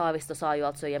Pekka Haavisto sa ju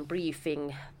alltså i en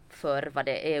briefing för vad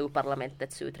det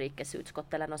EU-parlamentets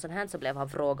utrikesutskott eller något sånt här, så blev han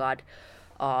frågad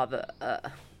av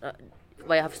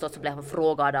vad jag har förstått så blev han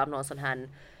frågad av någon sån här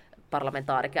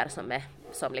parlamentariker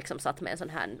som liksom satt med en sån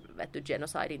här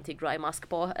genocide in Tigray mask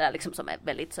på, eller liksom som är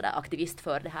väldigt sådär aktivist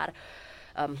för det här.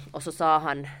 Och så sa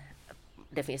han,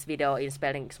 det finns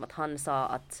videoinspelning som att han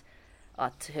sa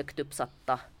att högt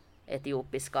uppsatta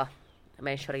etiopiska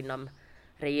människor inom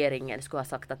regeringen skulle ha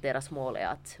sagt att deras mål är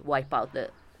att wipe out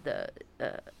the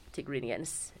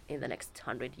Tigraynians in the next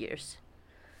 100 years.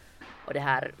 Och det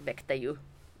här väckte ju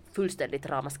fullständigt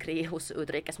ramaskri hos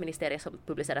utrikesministeriet, som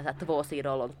publicerade ett 2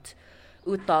 sidor långt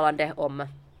uttalande om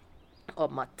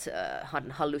att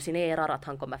han hallucinerar, att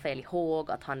han kommer fel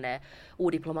ihåg, att han är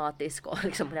odiplomatisk, och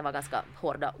liksom det var ganska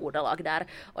hårda ordalag där.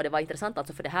 Och det var intressant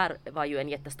alltså, för det här var ju en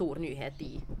jättestor nyhet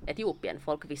i Etiopien.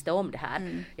 Folk visste om det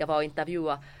här. Jag var och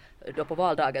intervjuade då på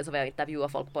valdagen, så var jag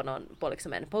intervjuade folk på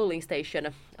liksom en polling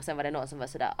station, och sen var det någon som var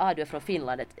sådär, du är från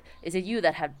Finland, is it you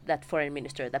that have that foreign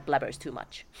minister that blabbers too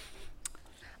much?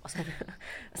 Och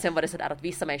sen var det sådär att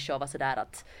vissa människor var sådär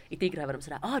att i Tigray var de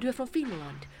sådär, du är från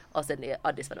Finland. Och sen i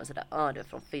Addis var de sådär, du är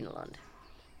från Finland.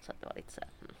 Så det var lite sådär.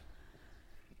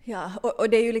 Ja, och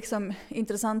det är ju liksom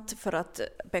intressant för att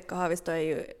Pekka Haavisto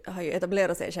har ju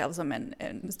etablerat sig själv som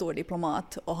en stor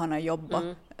diplomat, och han har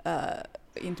jobbat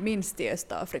inte minst i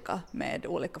Östafrika med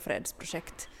olika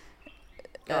fredsprojekt.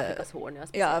 Afrikas horn,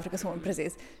 ja, Afrikas horn,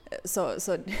 precis.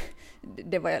 Så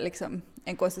det var liksom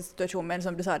en konstig situation, men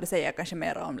som du sa, det säger kanske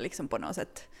mer om liksom på något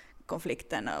sätt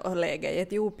konflikten och läget i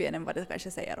Etiopien än vad det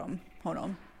kanske säger om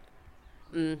honom.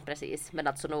 Precis, men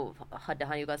alltså nu hade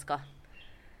han ju ganska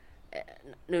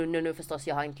nu förstås,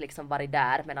 jag har inte liksom varit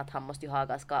där, men att han måste ju ha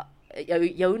ganska,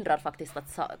 jag undrar faktiskt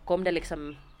att kom det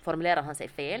liksom, formulerade han sig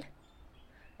fel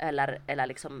eller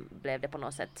liksom blev det på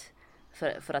något sätt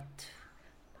för att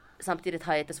samtidigt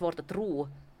har jag inte svårt att tro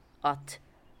att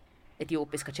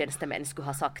etiopiska tjänstemän skulle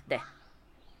ha sagt det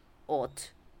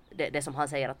åt det som han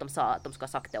säger att de sa, att de ska ha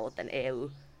sagt det åt en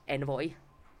EU-envoy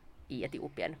i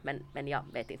Etiopien. Men jag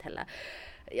vet inte heller.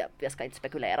 Jag ska inte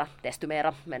spekulera desto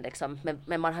mera.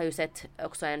 Men man har ju sett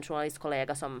också en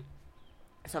journalistkollega som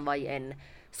var i en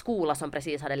skola som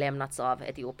precis hade lämnats av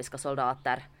etiopiska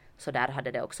soldater. Så där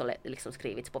hade det också liksom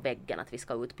skrivits på väggen att vi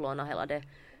ska utplåna hela det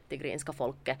tigrinska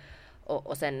folket.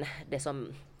 Och sen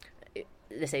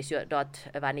det sägs ju då att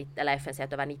FN säger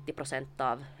att över 90%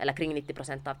 av, eller kring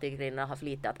 90% av tigrierna har för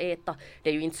lite att äta. Det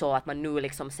är ju inte så att man nu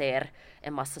liksom ser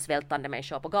en massa svältande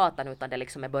människor på gatan, utan det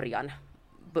liksom är början.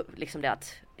 Liksom det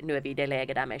att nu är vi i det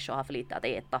läge där människor har för lite att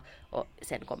äta och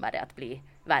sen kommer det att bli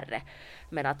värre.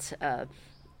 Men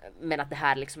att det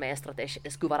här liksom är en strategi,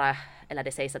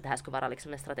 det sägs att det här skulle vara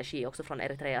liksom en strategi också från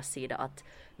Eritreas sida att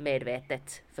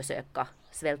medvetet försöka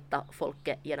svälta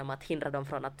folket genom att hindra dem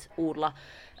från att odla,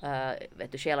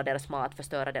 stjäla deras mat,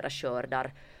 förstöra deras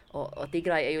skördar. Och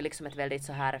Tigray är ju liksom ett väldigt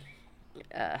så här,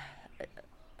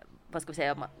 vad ska vi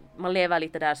säga, man lever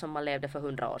lite där som man levde för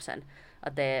 100 år sedan.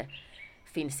 Att det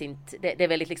finns inte, det är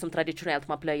väldigt liksom traditionellt,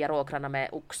 man plöjer åkrarna med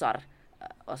oxar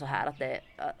och så här,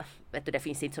 att det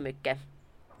finns inte så mycket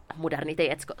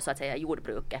modernitet så att säga i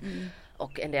jordbruket.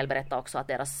 Och en del berättar också att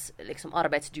deras liksom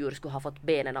arbetsdjur skulle ha fått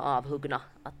benen avhuggna,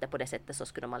 att det på det sättet så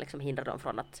skulle man liksom hindra dem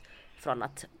från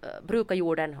att bruka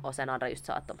jorden, och sen andra just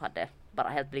sa att de hade bara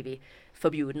helt blivit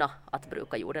förbjudna att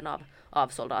bruka jorden av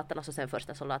soldaterna, så sen först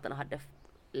när soldaterna hade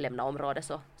lämnat området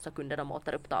så kunde de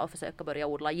återuppta och försöka börja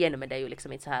odla igen, men det är ju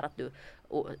liksom inte så här att du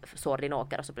sår din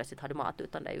åker och så plötsligt har du mat,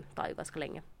 utan det tar ju ganska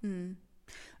länge.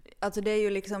 Alltså det är ju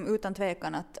liksom utan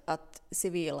tvekan att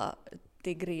civila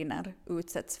tigriner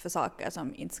utsätts för saker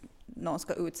som inte någon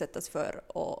ska utsättas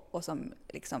för och som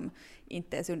liksom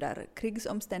inte ens under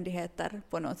krigsomständigheter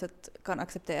på något sätt kan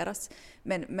accepteras.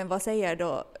 Men vad säger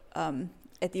då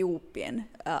Etiopien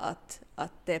att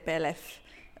TPLF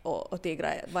och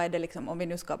Tigray, vad är det liksom, om vi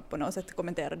nu ska på något sätt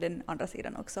kommentera den andra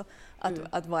sidan också,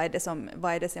 att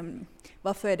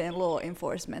varför är det en law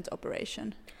enforcement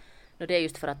operation? Det är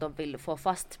just för att de vill få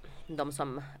fast de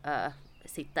som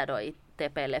sitter då i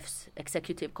TPLFs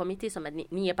executive committee, som är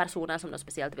 9 personer som de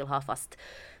speciellt vill ha fast,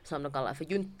 som de kallar för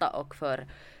junta och för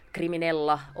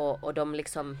kriminella, och de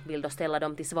liksom vill då ställa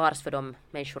dem till svars för de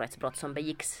människorättsbrott som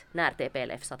begicks när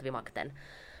TPLF satt vid makten.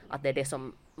 Att det är det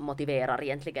som motiverar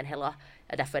egentligen hela,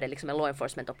 därför är det liksom en law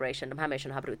enforcement operation. De här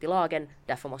människorna har brutit lagen,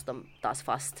 därför måste de tas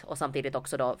fast, och samtidigt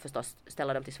också då förstås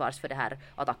ställa dem till svars för det här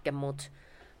attacken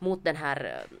mot den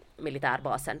här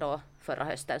militärbasen då förra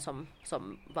hösten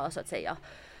som var så att säga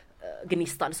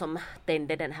gnistan som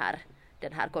tände den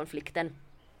här konflikten.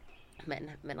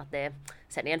 Men att det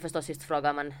sen igen förstås just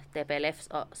frågar man TPLF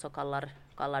så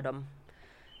kallar de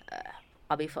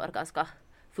Abiy för ganska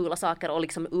fula saker, och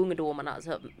liksom ungdomarna,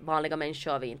 alltså vanliga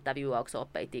människor vi intervjuade också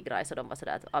uppe i Tigray, så de var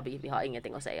sådär att Abiy, vi har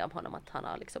ingenting att säga om honom, att han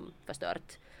har liksom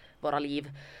förstört våra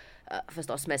liv.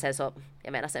 Förstås, men sen så,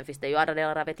 jag menar, sen finns det ju andra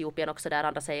delar av Etiopien också där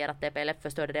andra säger att TPLF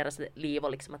förstörde deras liv,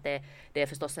 och liksom att det är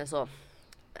förstås en så,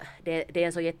 det är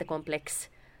en så jättekomplex,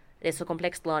 det är så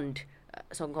komplext land,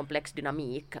 så komplex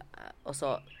dynamik och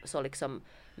så liksom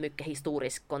mycket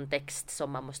historisk kontext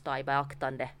som man måste ta i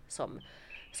beaktande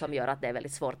som gör att det är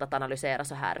väldigt svårt att analysera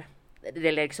så här. Det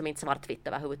är liksom inte svartvitt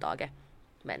överhuvudtaget,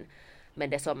 men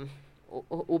det som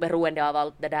oberoende av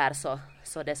allt det där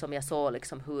så det som jag såg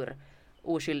liksom hur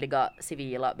oskyldiga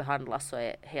civila behandlas så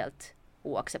är helt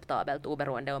oacceptabelt,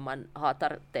 oberoende om man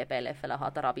hatar TPLF eller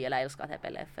hatar Abiy eller älskar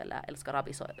TPLF eller älskar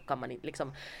Abiy, så kan man inte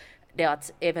liksom, det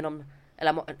att även om,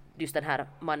 eller just den här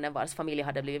mannen vars familj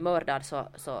hade blivit mördad,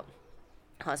 så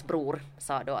hans bror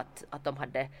sa då att de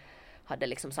hade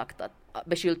liksom sagt att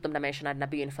beskyllt de där människorna i den här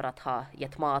byn för att ha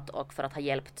gett mat och för att ha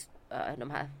hjälpt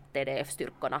de här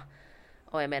TDF-styrkorna,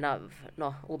 och jag menar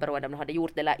oberoende om de hade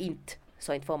gjort det eller inte,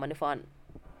 så inte får man nu fan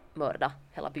mörda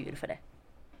hela byn för det.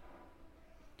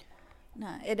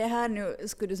 Nej, är det här nu,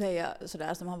 skulle du säga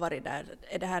sådär som har varit där,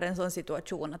 är det här en sån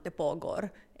situation att det pågår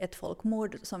ett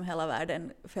folkmord som hela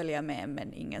världen följer med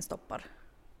men ingen stoppar?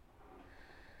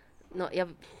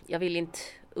 Jag vill inte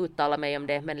uttala mig om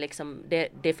det, men liksom det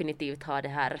definitivt har det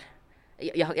här,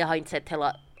 jag har inte sett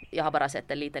hela, jag har bara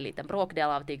sett en liten bråkdel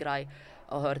av Tigray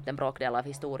och hört en bråkdel av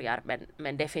historier,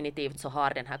 men definitivt så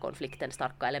har den här konflikten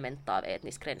starka element av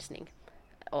etnisk rensning.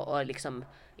 Och liksom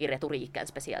i retoriken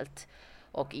speciellt,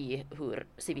 och i hur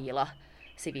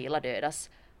civila dödas.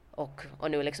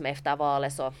 Och nu liksom efter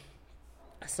valet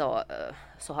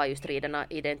så har ju striderna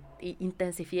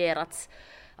intensifierats.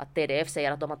 Att TDF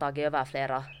säger att de har tagit över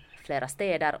flera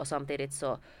städer, och samtidigt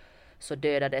så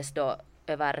dödades då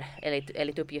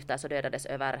enligt uppgifter så dödades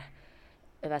över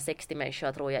 60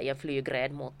 människor tror jag i en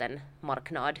flygräd mot en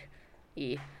marknad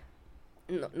i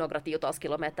några tiotals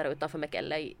kilometer utanför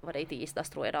Mekelle, var det i tisdags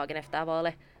tror jag, dagen efter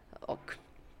valet.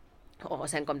 Och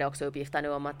sen kom det också uppgifter nu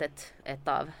om att ett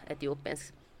av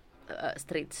Etiopiens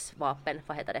stridsvapen,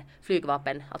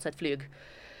 flygvapen, alltså ett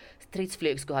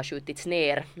stridsflyg skulle ha skjutits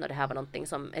ner. Och det här var någonting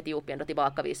som Etiopien då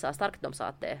tillbakavisade starkt. De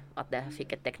sa att det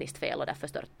fick ett tekniskt fel och därför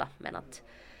störta.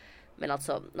 Men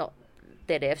alltså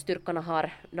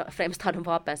TDF-styrkorna främst har de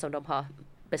vapen som de har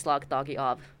beslagtagit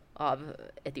av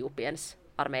Etiopiens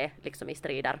armé liksom i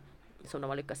strider som de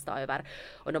har lyckats ta över.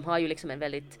 Och de har ju liksom en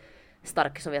väldigt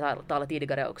stark, som vi har talat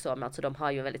tidigare också om, alltså de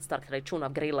har ju en väldigt stark tradition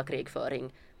av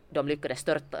gerillakrigföring. De lyckades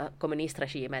störta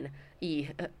kommunistregimen i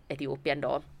Etiopien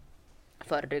då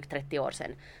för drygt 30 år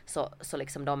sedan. Så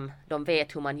liksom de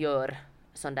vet hur man gör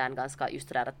sån där ganska just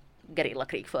det där att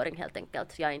gerillakrigföring helt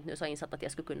enkelt. Jag är inte nu så insatt att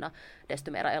jag skulle kunna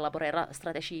desto mer elaborera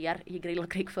strategier i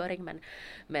gerillakrigföring,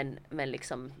 men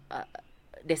liksom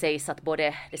det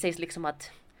sägs liksom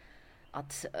att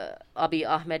Abiy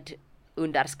Ahmed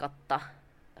underskatta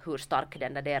hur stark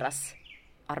den där deras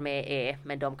armé är,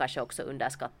 men de kanske också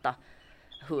underskatta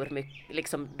hur mycket,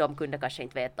 liksom de kunde kanske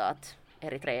inte veta att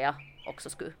Eritrea också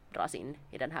skulle dras in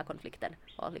i den här konflikten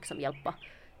och liksom hjälpa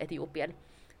Etiopien.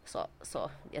 Så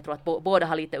jag tror att båda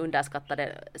har lite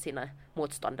underskattade sina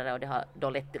motståndare och det har då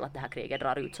lett till att det här kriget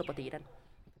drar ut så på tiden.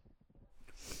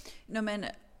 No, men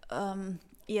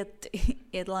i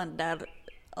ett land där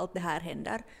allt det här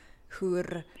händer,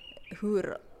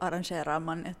 hur arrangerar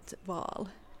man ett val?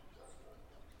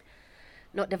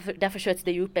 No, därför sköts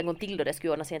det ju upp en gång till då det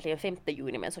skulle ordnas egentligen 5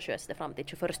 juni, men så sköts det fram till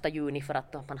 21 juni för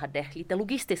att man hade lite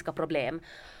logistiska problem.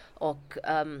 Och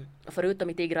förutom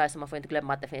i Tigray, så man får inte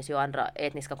glömma att det finns ju andra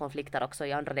etniska konflikter också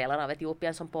i andra delar av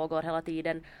Etiopien som pågår hela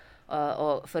tiden.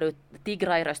 Och förut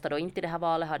Tigray röstade då inte i det här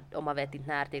valet, och man vet inte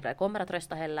när Tigray kommer att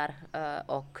rösta heller.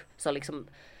 Och så liksom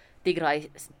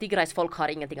Tigrays folk har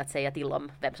ingenting att säga till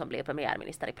om vem som blir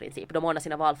premiärminister i princip. De ordnade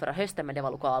sina val förra hösten, men det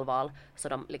var lokalval, så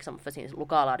de liksom för sin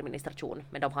lokala administration,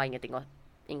 men de har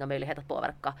inga möjligheter att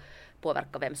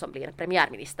påverka vem som blir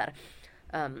premiärminister.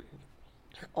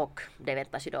 Och det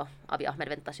väntas ju då, Abiy Ahmed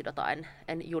väntas ju då ta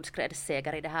en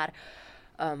jordskredsseger i det här.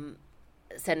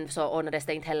 Sen så ordnades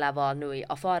det inte heller val nu i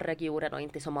Afar-regionen och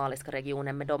inte i somaliska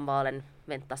regionen, men de valen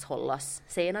väntas hållas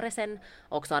senare sen.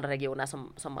 Också andra regioner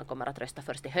som man kommer att rösta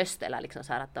först i höst, eller liksom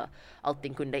så här att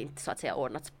allting kunde inte så att säga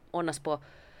ordnas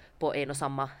på en och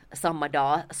samma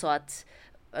dag. Så att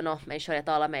människor jag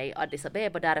talar med i Addis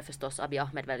Abeba, där är förstås Abiy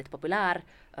Ahmed väldigt populär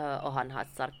och han har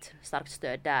ett starkt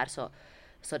stöd där,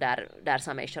 så där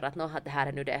sa människor att det här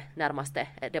är nu det närmaste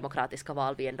demokratiska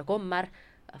val vi ändå kommer.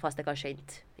 Fast det kanske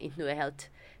inte nu är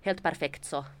helt perfekt,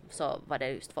 så var det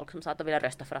just folk som sa att de ville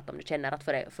rösta för att de nu känner att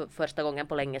för första gången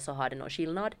på länge så har det någon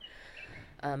skillnad.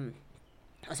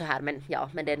 Och så här, men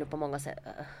det är nu på många sätt,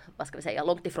 vad ska vi säga,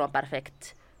 långt ifrån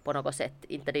perfekt på något sätt.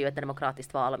 Inte det är ju ett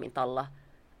demokratiskt val om inte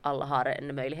alla har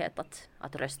en möjlighet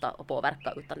att rösta och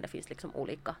påverka, utan det finns liksom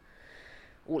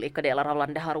olika delar av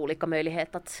landet har olika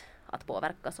möjlighet att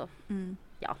påverka. Så,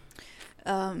 ja.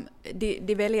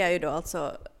 De väljer ju då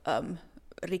alltså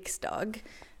riksdag,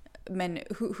 men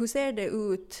hur ser det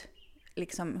ut?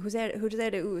 Liksom, hur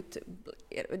ser det ut?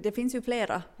 Det finns ju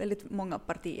väldigt många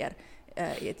partier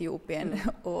i Etiopien,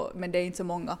 men det är inte så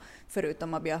många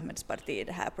förutom Abiy Ahmeds parti,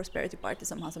 det här Prosperity Party,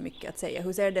 som har så mycket att säga.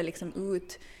 Hur ser det liksom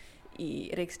ut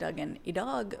i riksdagen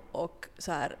idag, och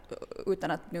så här,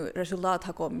 utan att nu resultat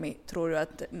har kommit, tror du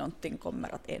att någonting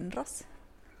kommer att ändras?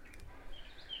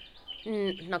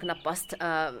 Knappast,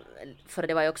 för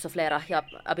det var ju också flera,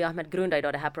 Abiy Ahmed grundade ju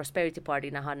då det här Prosperity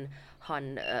Party när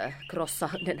han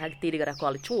krossade den här tidigare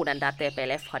koalitionen där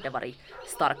TPLF hade varit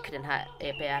stark, den här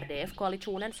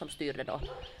EPRDF-koalitionen som styrde då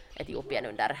Etiopien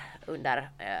under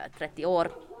 30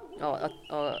 år,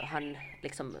 och han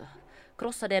liksom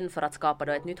krossade den för att skapa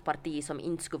då ett nytt parti som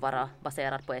inte skulle vara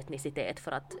baserat på etnicitet,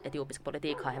 för att etiopisk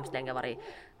politik har hemskt länge varit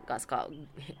ganska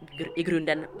i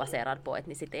grunden baserad på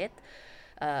etnicitet.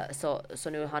 Så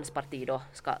nu hans parti då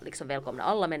ska liksom välkomna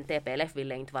alla, men TPLF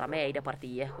ville inte vara med i det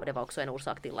partiet, och det var också en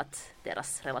orsak till att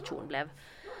deras relation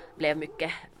blev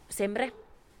mycket sämre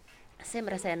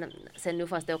sen. Nu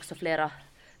fanns det också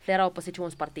flera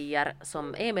oppositionspartier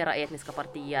som är mera etniska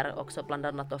partier också, bland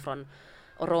annat då från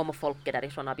Oromo-folket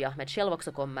därifrån Abiy Ahmed själv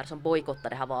också kommer, som bojkottade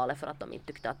det här valet för att de inte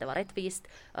tyckte att det var rättvist,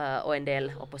 och en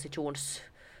del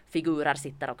oppositionsfigurer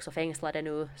sitter också fängslade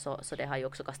nu, så det har ju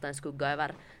också kastat en skugga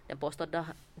över den påstådda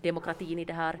demokratin i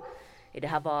det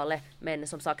här valet. Men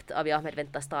som sagt, Abiy Ahmed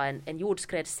väntas ta en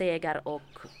jordskredsseger,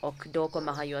 och då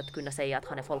kommer han ju att kunna säga att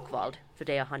han är folkvald, för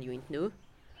det är han ju inte nu,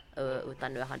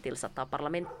 utan nu är han tillsatt av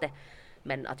parlamentet,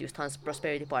 men att just hans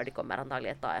Prosperity Party kommer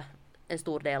antagligen ta en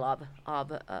stor del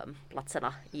av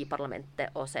platserna i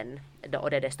parlamentet, och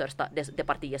det är det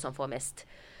partiet som får mest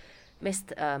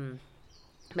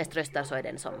röster, så är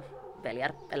den som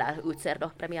väljer eller utser då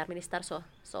premiärminister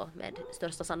så med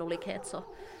största sannolikhet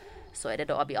så är det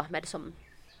då Abiy Ahmed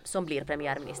som blir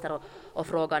premiärminister och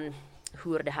frågan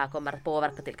hur det här kommer att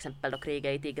påverka till exempel då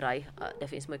kriget i Tigray. Det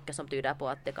finns mycket som tyder på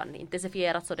att det kan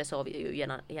intensifieras och det såg vi ju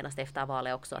genast efter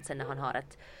valet också att sen när han har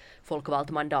ett folkvalt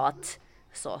mandat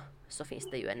så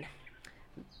finns det ju en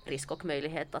risk och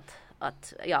möjlighet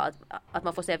att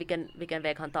man får se vilken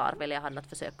väg han tar. Väljer han att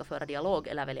försöka föra dialog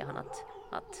eller väljer han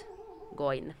att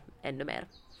gå in ännu mer?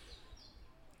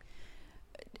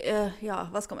 Ja,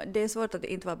 vad ska man? Det är svårt att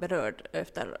inte vara berörd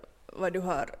efter vad du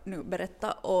har nu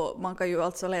berättat och man kan ju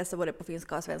alltså läsa både på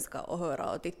finska och svenska och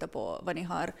höra och titta på vad ni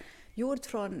har gjort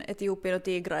från Etiopien och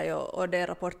Tigray och det är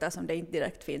rapporter som det inte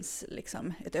direkt finns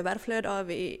liksom ett överflöd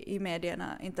av i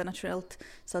medierna internationellt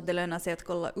så att det lönar sig att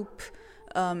kolla upp.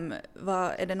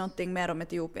 Är det någonting mer om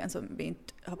Etiopien som vi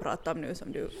inte har pratat om nu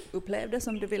som du upplevde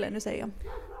som du ville nu säga?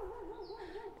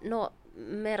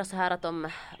 Mer så här att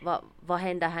vad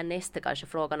händer härnäst är kanske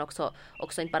frågan också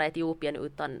inte bara Etiopien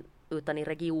utan i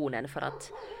regionen för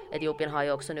att Etiopien har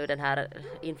ju också nu den här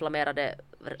inflammerade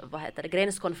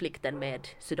gränskonflikten med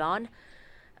Sudan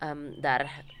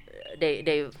där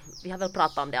vi har väl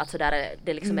pratat om det, alltså där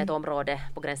det är liksom ett område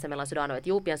på gränsen mellan Sudan och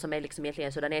Etiopien som är liksom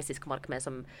egentligen sudanesisk mark men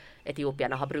som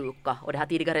etiopierna har brukat och det har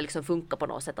tidigare liksom funkat på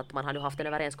något sätt att man har nu haft en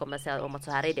överenskommelse om att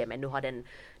så här är det men nu har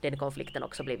den konflikten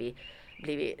också blivit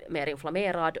mer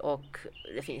inflammerad och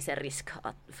det finns en risk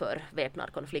för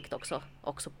väpnad konflikt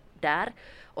också där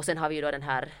och sen har vi ju då den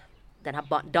här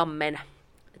dammen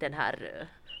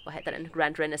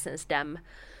Grand Renaissance Dam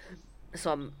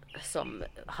som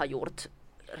har gjort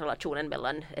relationen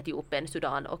mellan Etiopien,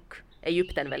 Sudan och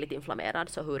Egypten väldigt inflammerad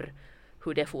så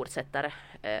hur det fortsätter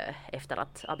efter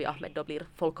att Abiy Ahmed då blir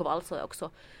folkvald så är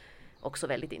också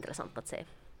väldigt intressant att se.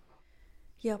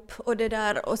 Japp, och det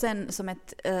där och sen som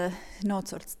ett något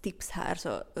sorts tips här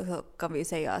så kan vi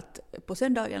säga att på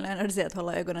söndagen lönar det sig att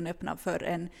hålla ögonen öppna för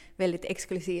en väldigt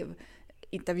exklusiv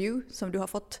intervju som du har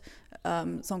fått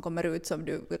som kommer ut som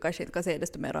du kanske inte kan se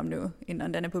desto mer om nu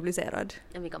innan den är publicerad.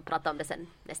 Ja, vi kan prata om det sen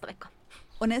nästa vecka.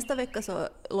 Och nästa vecka så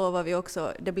lovar vi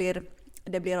också, det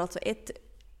blir alltså ett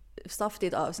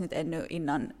saftigt avsnitt ännu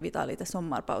innan vi tar lite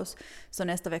sommarpaus. Så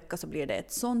nästa vecka så blir det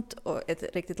ett sånt och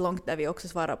ett riktigt långt där vi också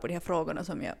svarar på de här frågorna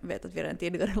som jag vet att vi redan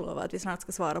tidigare lovat att vi snart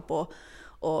ska svara på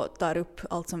och tar upp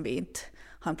allt som vi inte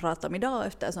hann prata om idag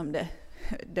eftersom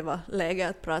det var läge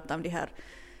att prata om de här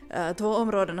två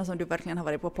områdena som du verkligen har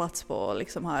varit på plats på och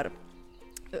liksom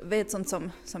vet sånt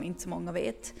som inte så många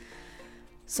vet.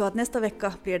 Så att nästa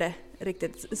vecka blir det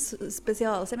riktigt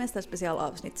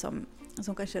semesterspecialavsnitt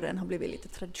som kanske redan har blivit lite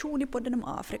tradition i podden om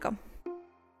Afrika.